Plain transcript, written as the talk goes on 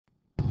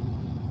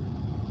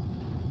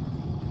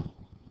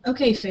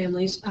Okay,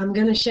 families, I'm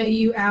going to show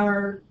you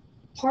our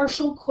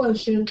partial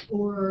quotient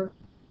or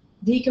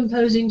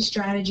decomposing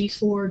strategy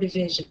for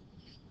division.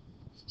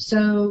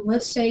 So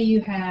let's say you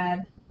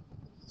had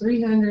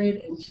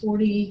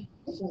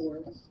 344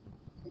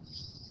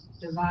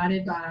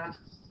 divided by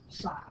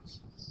 5.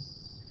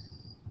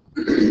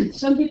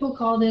 Some people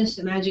call this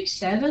the magic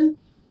 7.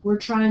 We're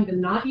trying to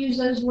not use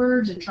those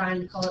words and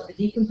trying to call it the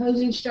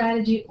decomposing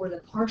strategy or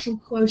the partial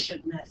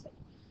quotient method.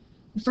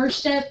 The first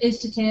step is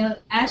to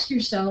ask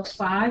yourself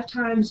 5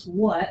 times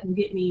what will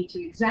get me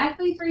to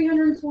exactly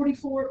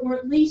 344 or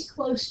at least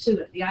close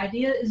to it. The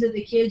idea is that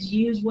the kids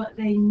use what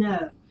they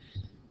know,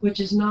 which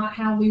is not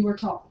how we were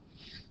taught.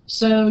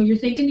 So you're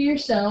thinking to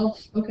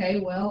yourself, okay,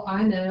 well,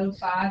 I know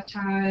 5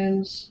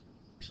 times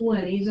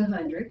 20 is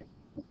 100.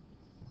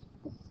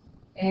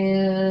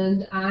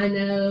 And I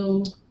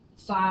know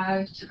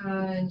 5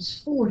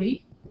 times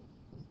 40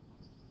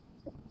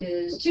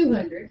 is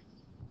 200.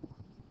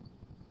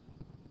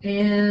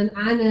 And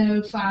I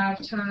know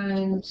 5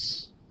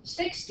 times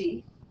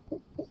 60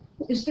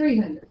 is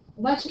 300.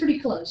 Well, that's pretty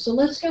close. So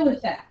let's go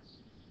with that.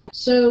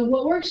 So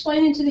what we're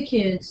explaining to the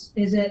kids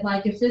is that,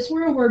 like, if this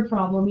were a word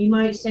problem, you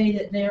might say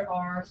that there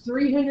are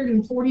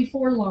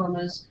 344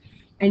 llamas,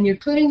 and you're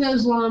putting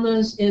those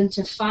llamas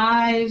into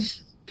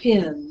 5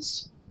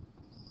 pens.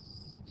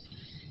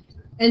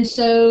 And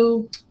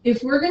so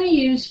if we're going to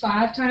use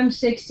 5 times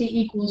 60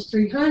 equals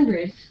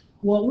 300,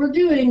 what we're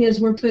doing is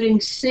we're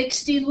putting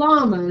 60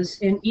 llamas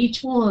in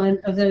each one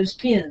of those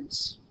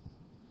pens.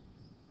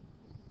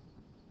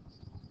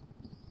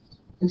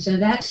 And so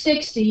that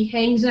 60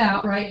 hangs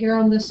out right here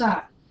on the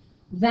side.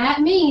 That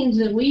means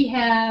that we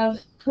have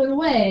put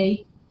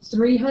away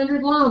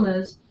 300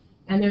 llamas,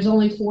 and there's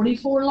only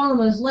 44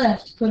 llamas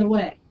left to put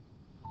away.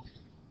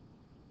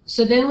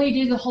 So then we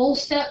do the whole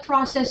step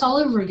process all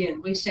over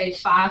again. We say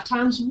 5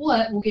 times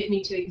what will get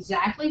me to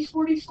exactly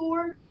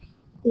 44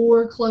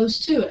 or close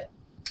to it.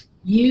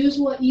 Use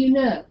what you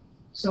know.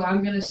 So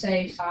I'm going to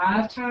say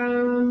 5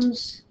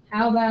 times,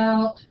 how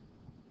about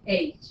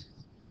 8?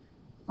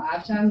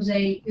 5 times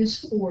 8 is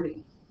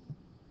 40.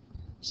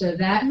 So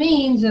that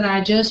means that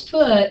I just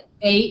put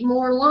 8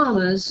 more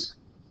llamas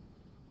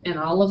in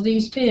all of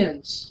these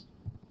pens.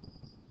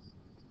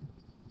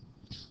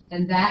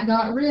 And that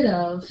got rid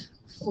of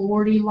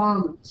 40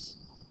 llamas.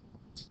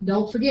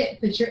 Don't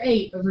forget, put your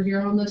 8 over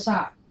here on the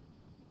side.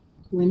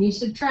 When you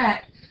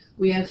subtract,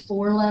 we have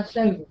 4 left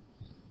over.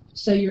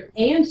 So your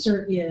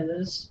answer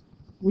is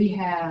we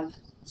have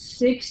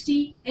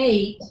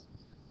 68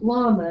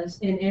 llamas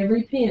in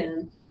every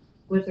pen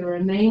with a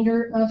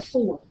remainder of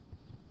 4.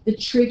 The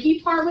tricky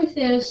part with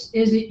this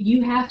is that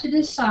you have to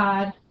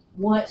decide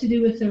what to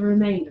do with the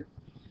remainder.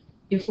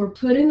 If we're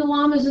putting the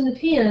llamas in the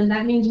pen,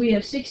 that means we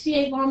have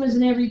 68 llamas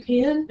in every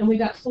pen, and we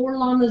got 4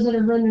 llamas that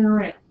are running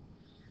around.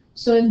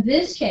 So in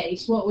this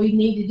case, what we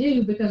need to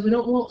do, because we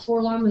don't want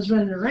 4 llamas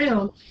running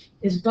around,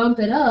 is bump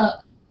it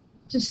up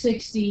to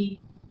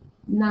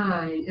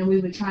 69, and we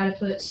would try to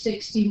put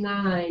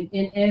 69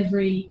 in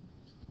every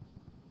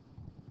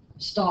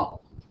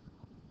stall.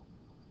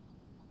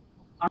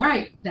 All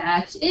right,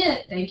 that's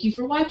it. Thank you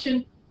for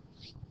watching.